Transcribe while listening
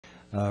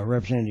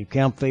Representative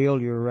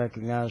Campfield, you're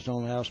recognized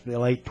on House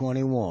Bill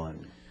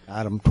 821,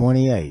 item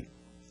 28.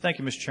 Thank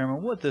you, Mr.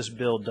 Chairman. What this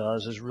bill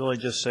does is really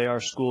just say our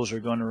schools are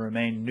going to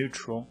remain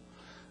neutral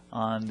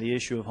on the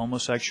issue of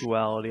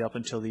homosexuality up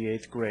until the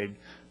 8th grade.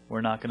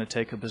 We're not going to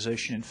take a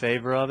position in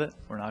favor of it.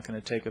 We're not going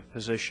to take a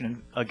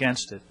position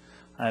against it.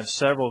 I have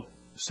several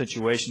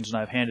situations,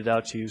 and I've handed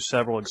out to you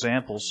several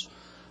examples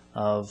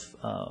of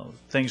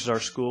things that our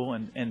school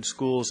and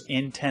schools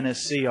in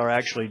Tennessee are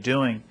actually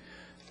doing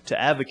to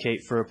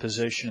advocate for a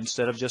position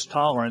instead of just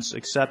tolerance,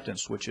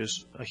 acceptance, which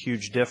is a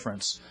huge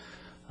difference.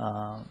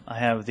 I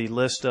have the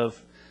list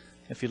of,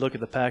 if you look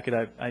at the packet,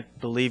 I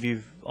believe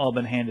you've all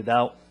been handed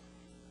out.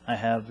 I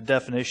have a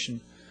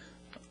definition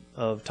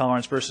of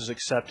tolerance versus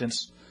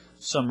acceptance,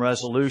 some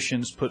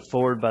resolutions put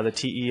forward by the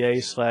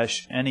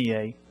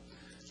TEA/NEA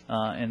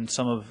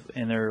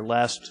in their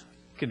last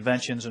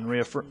conventions and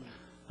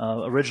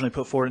originally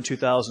put forward in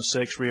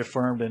 2006,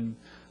 reaffirmed in,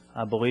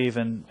 I believe,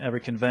 in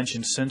every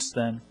convention since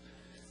then.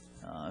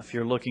 If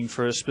you're looking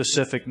for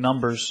specific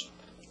numbers,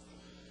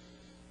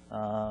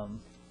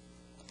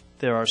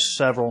 there are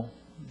several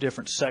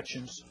different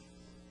sections.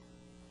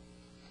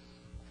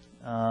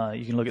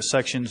 You can look at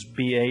sections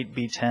B8,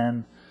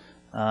 B10,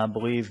 I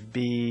believe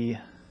I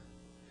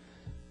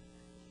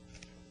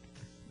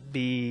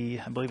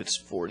believe it's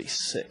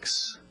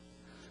 46,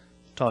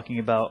 talking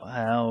about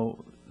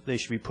how they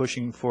should be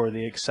pushing for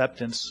the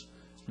acceptance,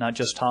 not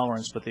just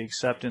tolerance, but the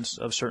acceptance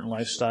of certain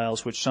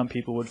lifestyles, which some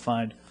people would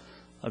find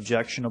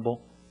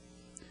objectionable.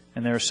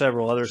 And there are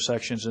several other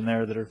sections in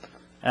there that are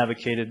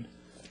advocated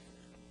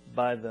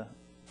by the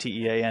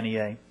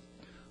TEA-NEA.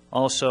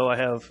 Also, I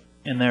have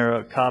in there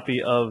a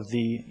copy of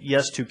the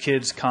Yes to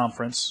Kids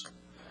conference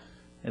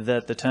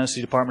that the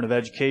Tennessee Department of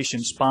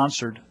Education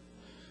sponsored.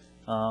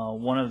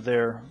 One of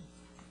their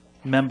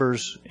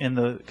members in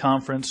the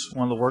conference,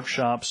 one of the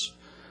workshops,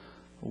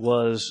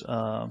 was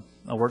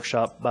a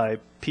workshop by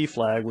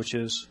PFLAG, which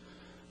is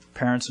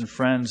Parents and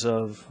Friends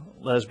of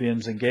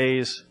Lesbians and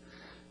Gays,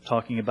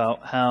 talking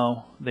about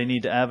how they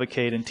need to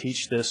advocate and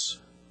teach this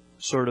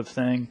sort of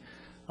thing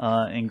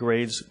in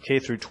grades K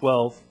through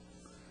 12.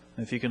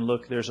 If you can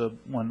look, there's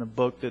one of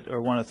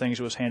the things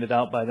that was handed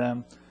out by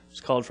them. It's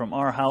called From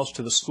Our House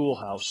to the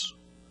Schoolhouse.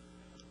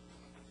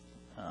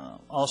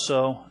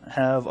 Also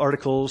have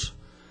articles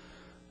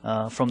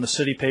from the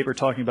city paper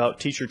talking about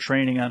teacher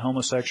training on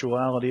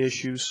homosexuality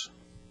issues.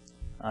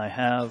 I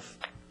have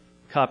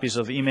copies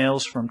of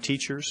emails from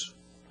teachers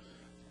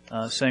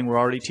saying we're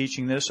already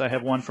teaching this. I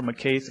have one from a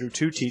K through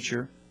 2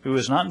 teacher who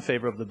is not in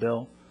favor of the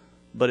bill,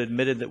 but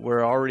admitted that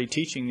we're already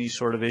teaching these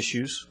sort of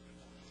issues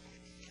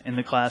in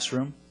the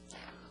classroom.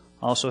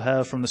 Also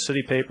have from the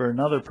city paper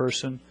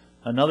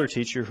another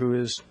teacher who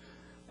is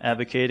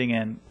advocating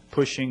and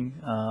pushing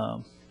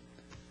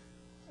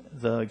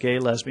the gay,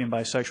 lesbian,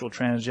 bisexual,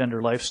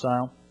 transgender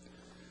lifestyle.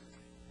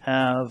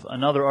 Have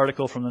another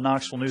article from the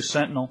Knoxville News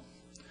Sentinel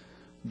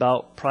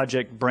about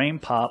Project Brain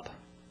Pop,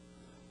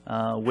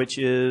 which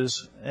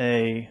is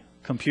a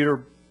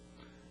computer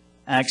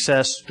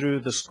access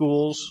through the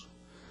schools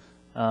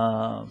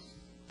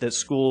that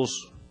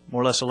schools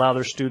more or less allow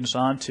their students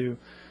onto,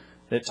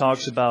 that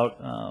talks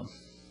about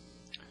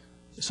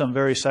some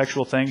very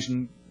sexual things.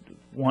 And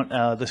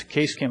this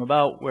case came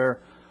about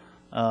where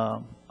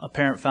a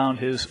parent found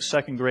his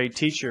second grade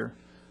teacher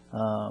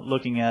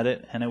looking at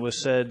it, and it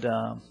was said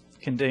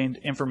contained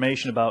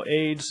information about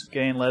AIDS,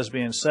 gay and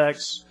lesbian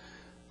sex,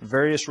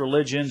 various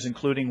religions,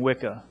 including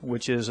Wicca,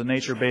 which is a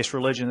nature-based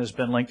religion that's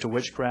been linked to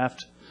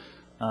witchcraft.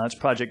 It's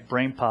Project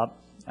Brain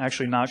Pop.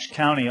 Actually, Knox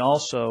County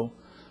also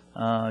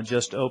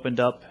just opened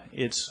up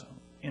its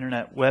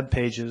internet web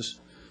pages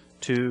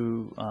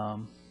to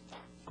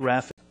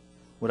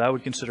what I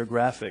would consider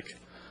graphic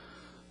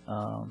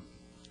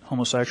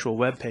homosexual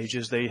web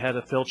pages. They had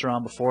a filter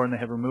on before, and they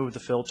have removed the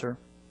filter.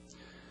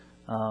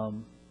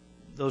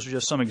 Those are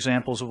just some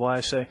examples of why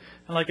I say,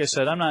 and like I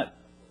said, I'm not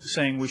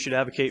saying we should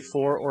advocate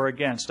for or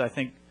against. I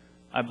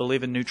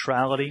believe in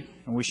neutrality,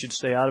 and we should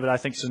stay out of it. I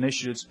think it's an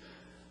issue that's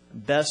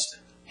best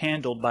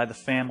handled by the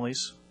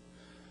families.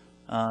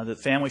 The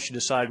family should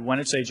decide when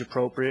it's age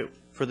appropriate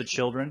for the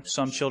children.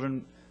 Some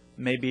children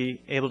may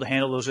be able to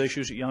handle those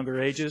issues at younger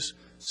ages,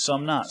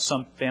 some not.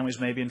 Some families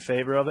may be in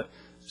favor of it.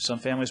 Some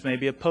families may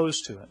be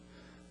opposed to it.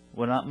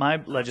 What my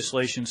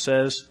legislation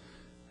says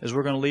is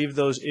we're going to leave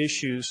those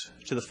issues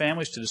to the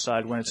families to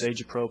decide when it's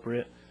age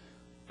appropriate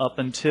up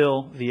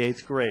until the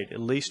 8th grade. At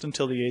least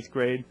until the 8th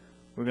grade,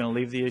 we're going to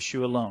leave the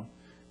issue alone.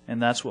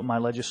 And that's what my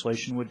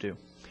legislation would do.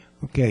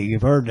 Okay,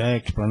 you've heard the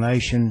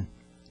explanation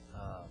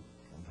of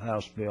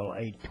House Bill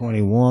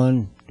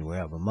 821. Do we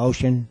have a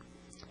motion?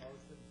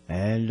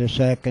 And a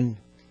second.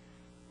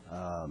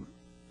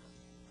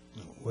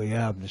 We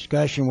have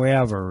discussion. We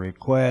have a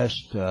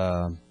request,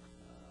 I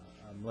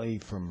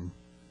believe, for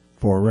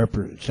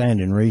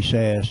standing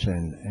recess,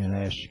 and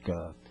ask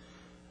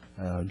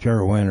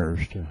Jerry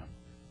Winters to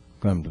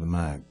come to the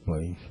mic,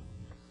 please.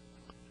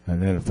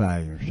 Identify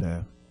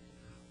yourself.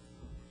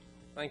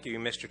 Thank you,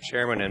 Mr.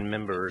 Chairman and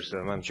members.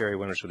 I'm Jerry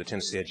Winters with the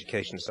Tennessee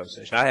Education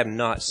Association. I have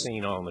not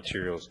seen all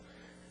materials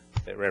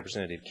that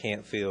Representative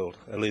Campfield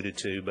alluded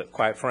to, but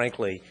quite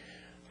frankly,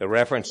 the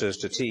references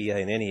to TEA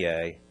and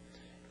NEA,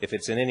 if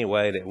it's in any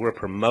way that we're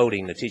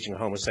promoting the teaching of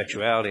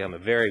homosexuality, I'm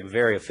very,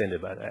 very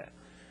offended by that.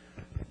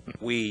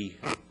 We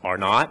are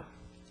not.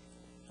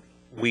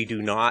 We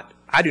do not.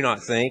 I do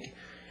not think,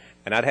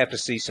 and I'd have to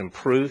see some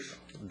proof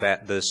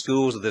that the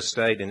schools of this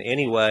state in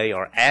any way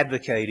are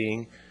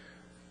advocating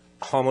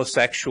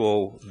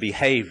homosexual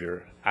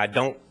behavior. I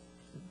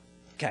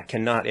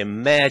cannot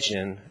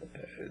imagine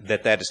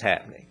that that is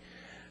happening.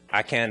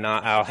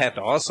 I'll have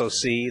to also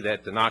see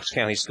that the Knox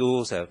County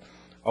schools have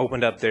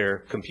opened up their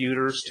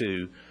computers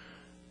to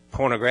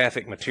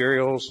pornographic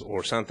materials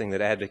or something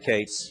that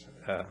advocates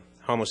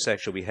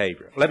homosexual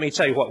behavior. Let me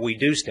tell you what we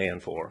do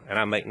stand for, and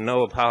I make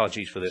no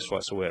apologies for this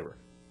whatsoever.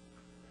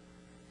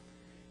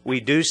 We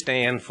do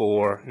stand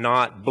for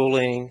not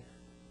bullying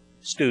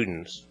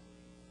students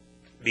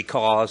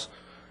because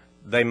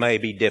they may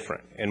be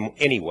different in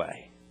any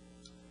way.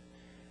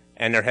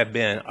 And there have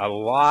been a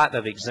lot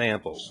of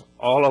examples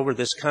all over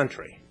this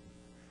country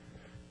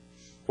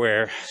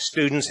where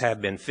students have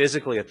been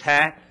physically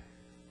attacked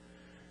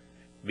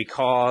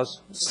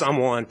because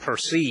someone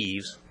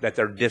perceives that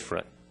they're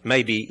different,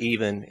 maybe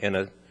even in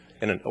a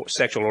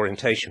sexual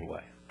orientation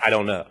way. I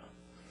don't know.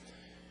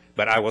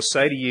 But I will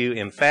say to you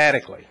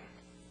emphatically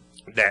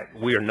that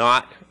we are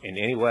not in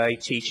any way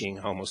teaching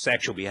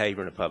homosexual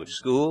behavior in the public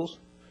schools.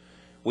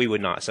 We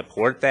would not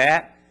support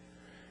that.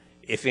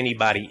 If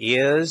anybody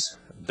is,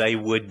 they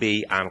would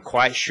be, I'm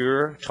quite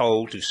sure,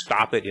 told to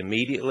stop it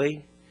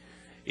immediately.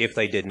 If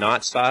they did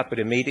not stop it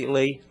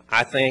immediately,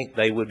 I think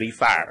they would be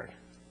fired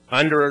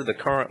under the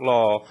current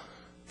law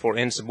for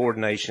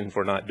insubordination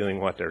for not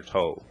doing what they're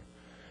told.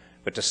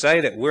 But to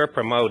say that we're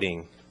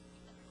promoting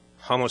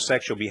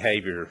homosexual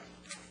behavior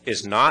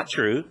is not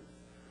true,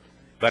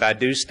 but I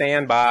do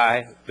stand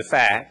by the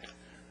fact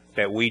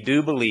that we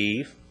do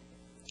believe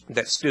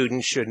that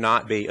students should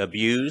not be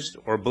abused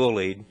or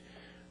bullied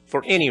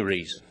for any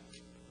reason,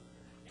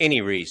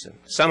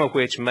 some of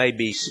which may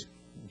be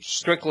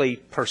strictly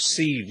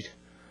perceived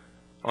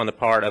on the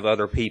part of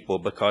other people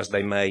because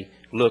they may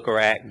look or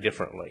act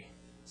differently.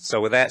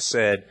 So with that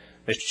said,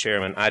 Mr.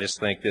 Chairman, I just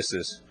think this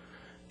is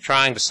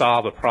trying to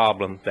solve a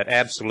problem that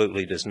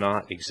absolutely does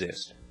not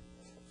exist.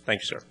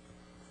 Thank you, sir.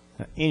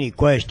 Any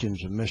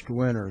questions of Mr.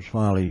 Winters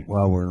while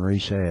we're in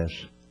recess?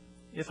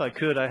 If I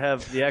could, I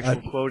have the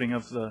actual quoting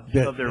of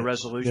their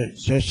resolution.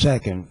 Just a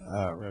second,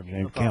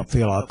 Representative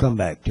Campfield. I'll come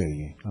back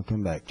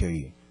to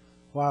you.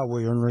 While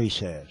we're in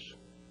recess.